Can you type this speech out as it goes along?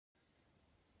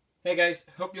Hey guys,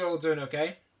 hope you're all doing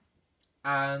okay.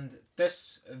 And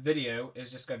this video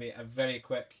is just going to be a very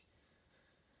quick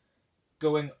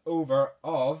going over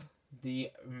of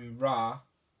the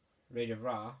Rage of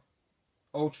Ra,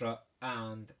 Ultra,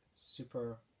 and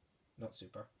Super, not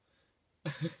Super.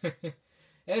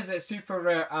 Is it Super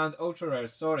Rare and Ultra Rare?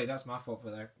 Sorry, that's my fault for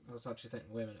there. I was actually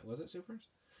thinking, wait a minute, was it Supers?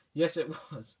 Yes, it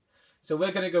was. So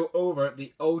we're going to go over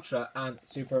the Ultra and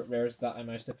Super Rares that I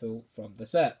managed to pull from the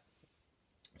set.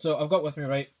 So I've got with me,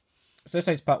 right, so this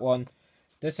side's part 1.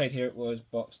 This side here was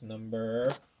box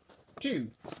number 2.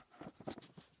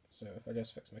 So if I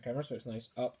just fix my camera so it's nice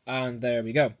up, and there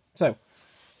we go. So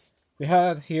we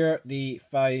had here the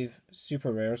 5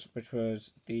 super rares, which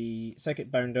was the Psychic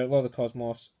Bounder, Lord of the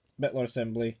Cosmos, Metlord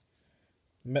Assembly,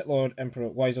 Metlord Emperor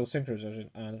Weisel Synchronization,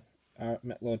 and our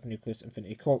Metlord Nucleus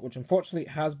Infinity Court, which unfortunately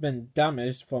has been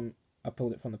damaged from, I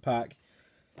pulled it from the pack.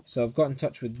 So I've got in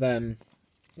touch with them,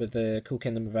 with the Cool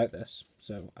Kingdom about this.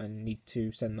 So I need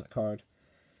to send that card.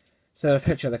 Send a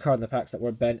picture of the card and the packs that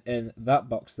were bent in that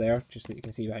box there, just so you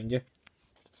can see behind you.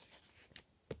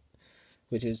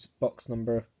 Which is box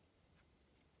number...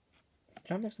 Is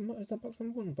that box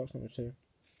number 1 or box number 2?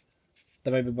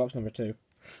 That might be box number 2.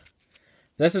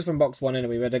 This is from box 1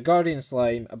 anyway. We had a Guardian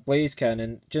Slime, a Blaze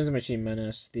Cannon, Jinza Machine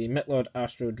Menace, the Metlord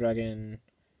Astro Dragon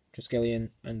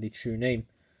Triskelion, and the True Name.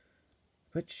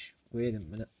 Which, wait a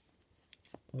minute.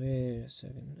 Wait a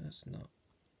second, that's not...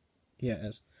 Yeah, it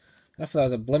is. I thought there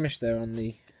was a blemish there on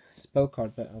the spell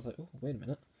card bit. I was like, oh, wait a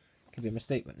minute. Could be a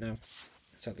mistake, but no.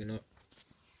 Sadly not.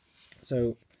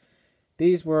 So,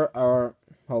 these were our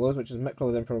hollows, which is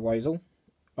Metlord Emperor Weisel,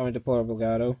 Orange Deplorable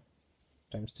Gado,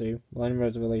 ×2, Millennium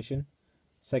Revelation,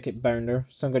 Psychic Bounder,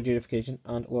 Sun God Judification,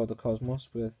 and Lord of the Cosmos,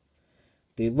 with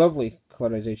the lovely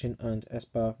colorization and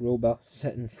Espa Roba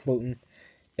sitting floating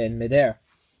in midair.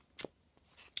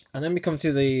 And then we come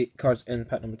to the cards in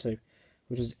pack number 2,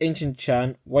 which is Ancient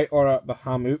Chan, White Aura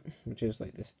Bahamut, which is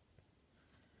like this,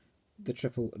 the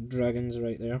triple dragons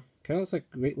right there. Kind of looks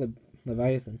like Great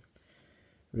Leviathan,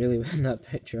 really, in that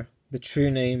picture. The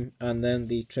True Name, and then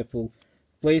the triple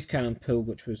Blaze Cannon pull,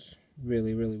 which was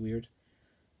really, really weird.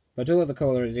 But I do love the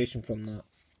colorization from that,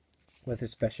 with a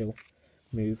special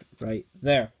move right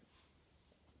there.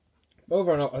 But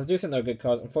overall, I do think they're good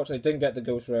cards. Unfortunately, I didn't get the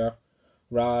Ghost Rare.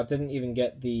 Ra, didn't even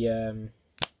get the,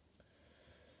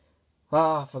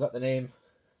 I forgot the name.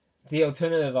 The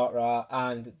alternative art Ra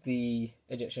and the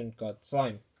Egyptian god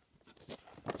Slime.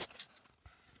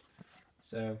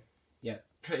 So, yeah,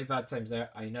 pretty bad times there,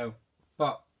 I know.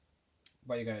 But,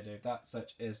 what you gotta do, that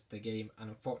such is the game, and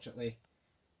unfortunately,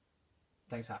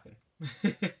 things happen.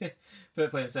 Put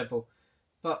it plain and simple.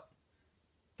 But,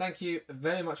 thank you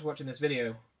very much for watching this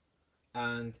video,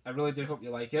 and I really do hope you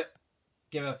like it.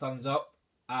 Give it a thumbs up,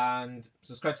 and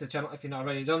subscribe to the channel if you've not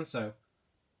already done so.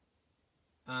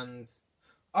 And,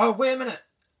 oh, wait a minute!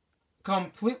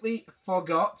 Completely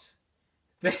forgot.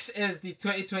 This is the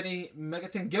 2020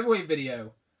 Megaton giveaway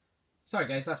video. Sorry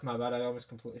guys, that's my bad. I almost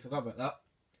completely forgot about that.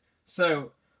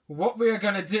 So, what we are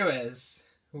going to do is,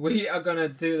 we are going to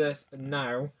do this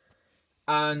now.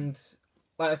 And,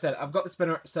 like I said, I've got the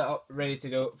spinner set up, ready to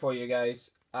go for you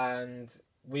guys. And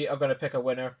we are going to pick a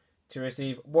winner to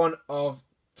receive one of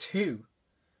 2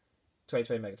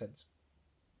 2020 Megatons.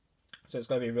 So it's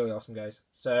going to be really awesome, guys.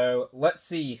 So let's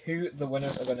see who the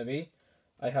winners are going to be.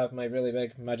 I have my really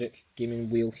big Magic Gaming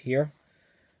Wheel here,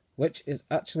 which is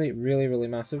actually really, really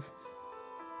massive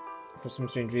for some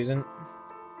strange reason.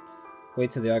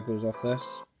 Wait till the ad goes off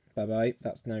this. Bye-bye.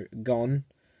 That's now gone.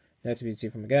 Now to be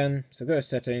seen from again. So go to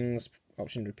settings,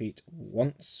 option repeat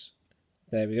once.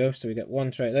 There we go. So we get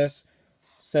one try at this.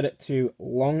 Set it to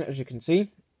long, as you can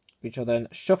see. We shall then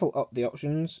shuffle up the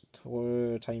options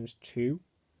to times 2.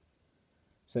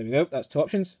 So there we go, that's 2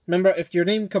 options. Remember, if your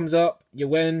name comes up, you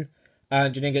win,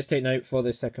 and your name gets taken out for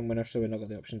the second winner, so we're not got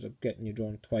the options of getting you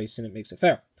drawn twice, and it makes it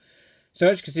fair. So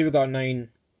as you can see, we've got 9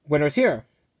 winners here.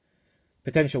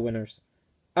 Potential winners.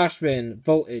 Ashrin,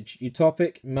 Voltage,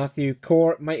 Utopic, Matthew,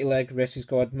 Core, Mighty Leg, Rescue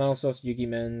Squad, Malsos, Yugi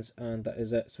Men's, and that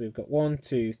is it. So we've got 1,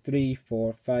 2, 3,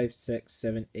 4, 5, 6,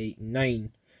 7, 8,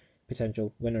 9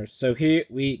 potential winners. So here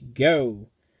we go.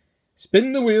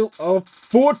 Spin the wheel of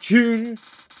fortune,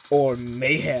 or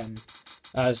mayhem,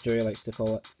 as Joey likes to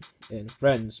call it in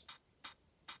Friends.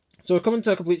 So we're coming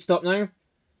to a complete stop now.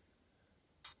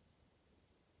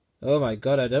 Oh my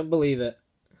god, I don't believe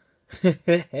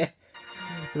it.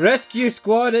 Rescue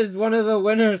Squad is one of the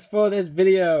winners for this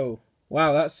video.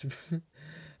 Wow, that's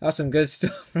some good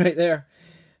stuff right there.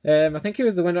 I think he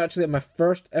was the winner actually of my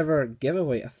first ever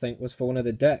giveaway, I think, was for one of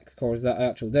the deck cores that I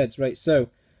actually did. Right, so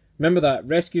remember that.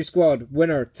 Rescue Squad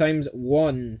winner times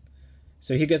 1.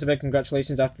 So he gets a big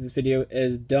congratulations after this video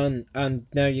is done. And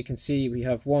now you can see we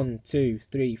have 1, 2,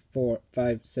 3, 4,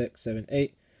 5, 6, 7,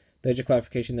 8. There's your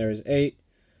clarification. There is 8.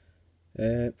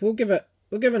 We'll give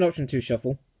an option to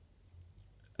shuffle.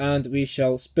 And we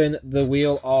shall spin the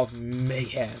wheel of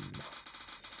mayhem.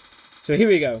 So here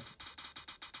we go.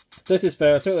 So this is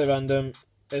fair, totally random.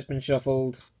 It's been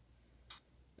shuffled.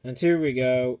 And here we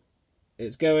go.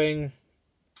 It's going.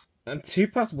 And 2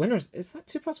 past winners. Is that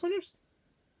 2 past winners?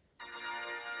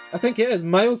 I think it is.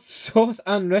 Mild Sauce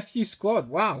and Rescue Squad.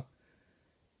 Wow.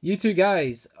 You two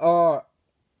guys are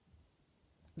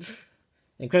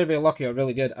incredibly lucky or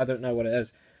really good. I don't know what it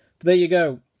is. But there you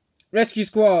go. Rescue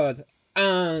Squad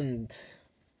and...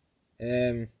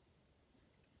 oh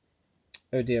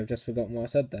dear, I've just forgotten what I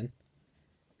said then.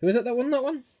 Who is it that won that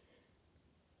one?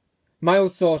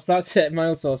 Mild Sauce. That's it.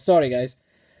 Mild Sauce. Sorry, guys.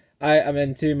 I am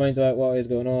in 2 minds about what is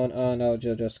going on, and I'll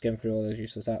just skim through all those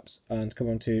useless apps and come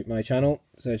onto my channel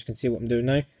so you can see what I'm doing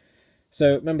now.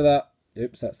 So remember that.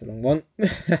 Oops, that's the wrong one.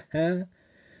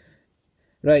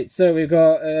 Right, so we've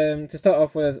got to start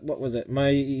off with, what was it?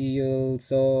 Mild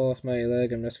Sauce, Mighty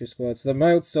Leg, and Rescue Squad. So the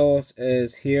Mild Sauce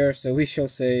is here, so we shall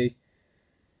say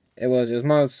it was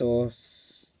Mild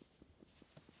Sauce.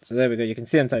 So there we go. You can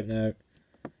see I'm typing out.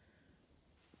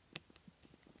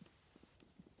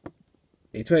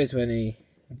 The 2020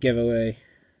 giveaway.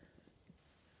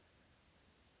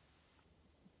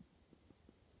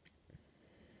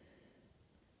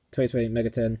 $2020 Mega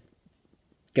 10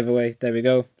 giveaway. There we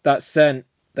go. That's sent.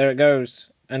 There it goes.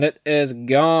 And it is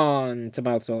gone to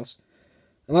Mild Sauce.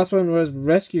 And last one was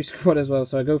Rescue Squad as well.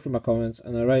 So I go through my comments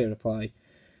and I write a reply.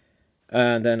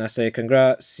 And then I say,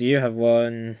 congrats, you have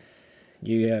won.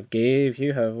 You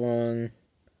have won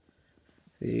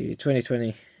the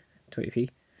 2020 20p.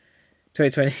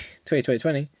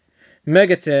 2020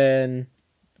 Mega 10.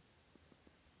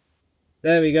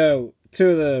 There we go. 2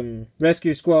 of them.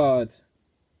 Rescue Squad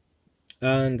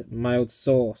and Mild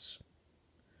Sauce.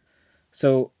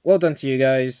 So well done to you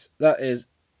guys. That is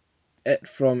it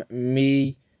from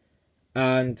me.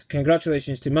 And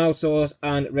congratulations to Mild Sauce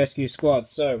and Rescue Squad.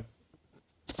 So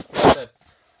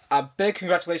a big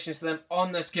congratulations to them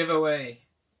on this giveaway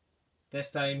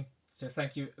this time. So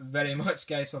thank you very much,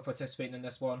 guys, for participating in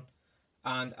this one.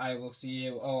 And I will see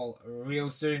you all real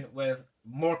soon with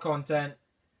more content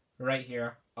right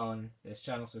here on this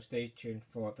channel. So stay tuned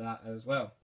for that as well.